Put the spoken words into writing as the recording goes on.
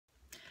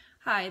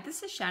Hi,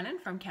 this is Shannon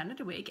from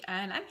Canada WIG,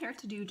 and I'm here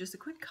to do just a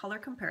quick color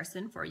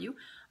comparison for you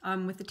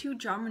with the two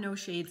Jon Renau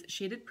shades,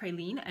 Shaded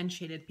Praline and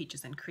Shaded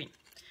Peaches and Cream.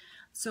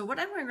 So what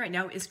I'm wearing right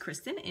now is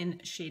Kristen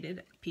in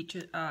Shaded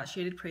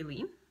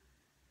Praline,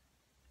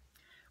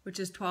 which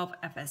is 12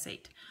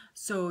 FS8.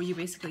 So you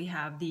basically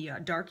have the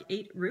dark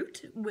 8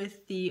 root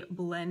with the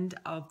blend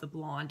of the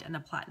blonde and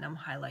the platinum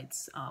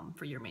highlights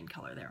for your main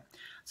color there.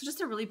 So just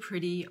a really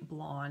pretty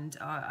blonde.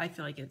 I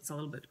feel like it's a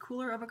little bit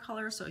cooler of a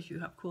color, so if you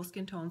have cool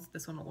skin tones,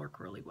 this one will work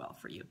really well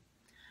for you.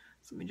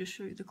 So let me just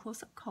show you the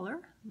close-up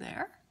color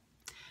there.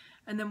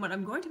 And then what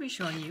I'm going to be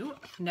showing you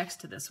next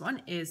to this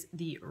one is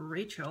the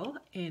Rachel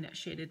in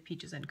Shaded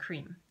Peaches and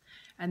Cream.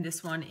 And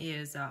this one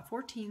is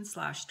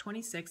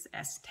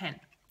 14/26S10.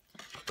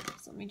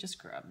 So let me just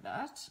grab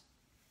that.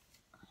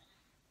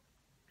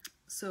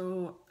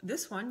 So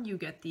this one you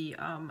get the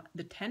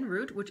 10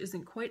 root, which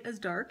isn't quite as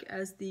dark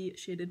as the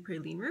Shaded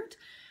Praline root,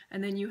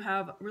 and then you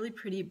have really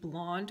pretty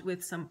blonde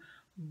with some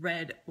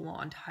red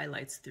blonde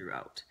highlights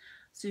throughout.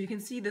 So you can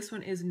see this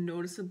one is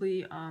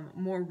noticeably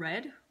more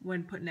red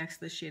when put next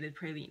to the Shaded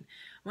Praline.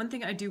 One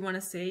thing I do want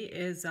to say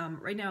is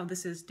right now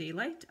this is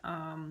daylight.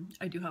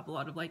 I do have a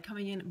lot of light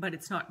coming in, but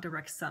it's not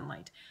direct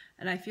sunlight.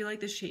 And I feel like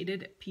the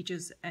Shaded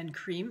Peaches and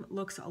Cream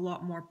looks a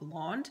lot more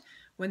blonde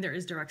when there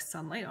is direct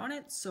sunlight on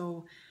it.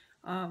 So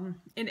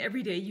in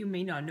every day you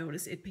may not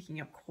notice it picking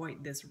up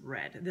quite this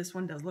red. This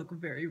one does look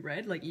very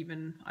red, like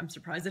even I'm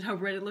surprised at how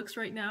red it looks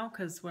right now,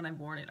 because when I've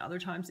worn it other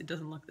times it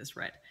doesn't look this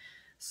red.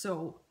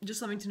 So just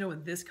something to know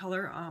with this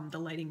color, the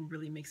lighting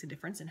really makes a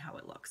difference in how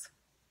it looks.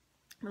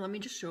 Well, let me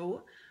just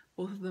show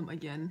both of them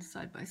again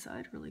side by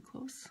side really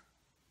close.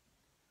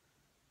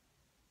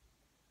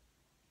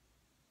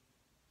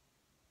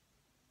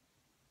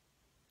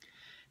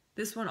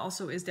 This one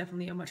also is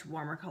definitely a much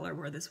warmer color,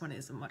 where this one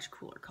is a much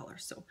cooler color.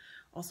 So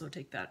also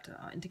take that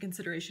into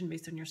consideration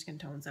based on your skin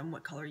tones and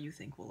what color you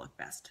think will look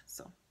best.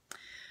 So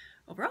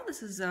overall,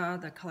 this is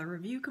the color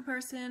review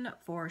comparison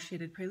for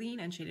Shaded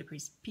Praline and Shaded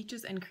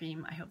Peaches and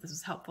Cream. I hope this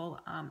was helpful.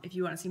 If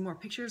you want to see more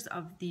pictures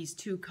of these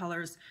two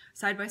colors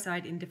side by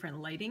side in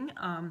different lighting,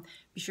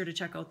 be sure to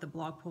check out the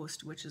blog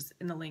post, which is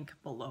in the link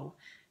below.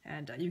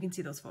 And you can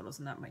see those photos,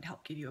 and that might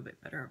help give you a bit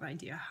better of an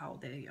idea how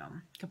they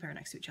compare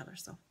next to each other.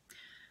 So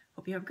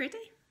hope you have a great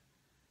day.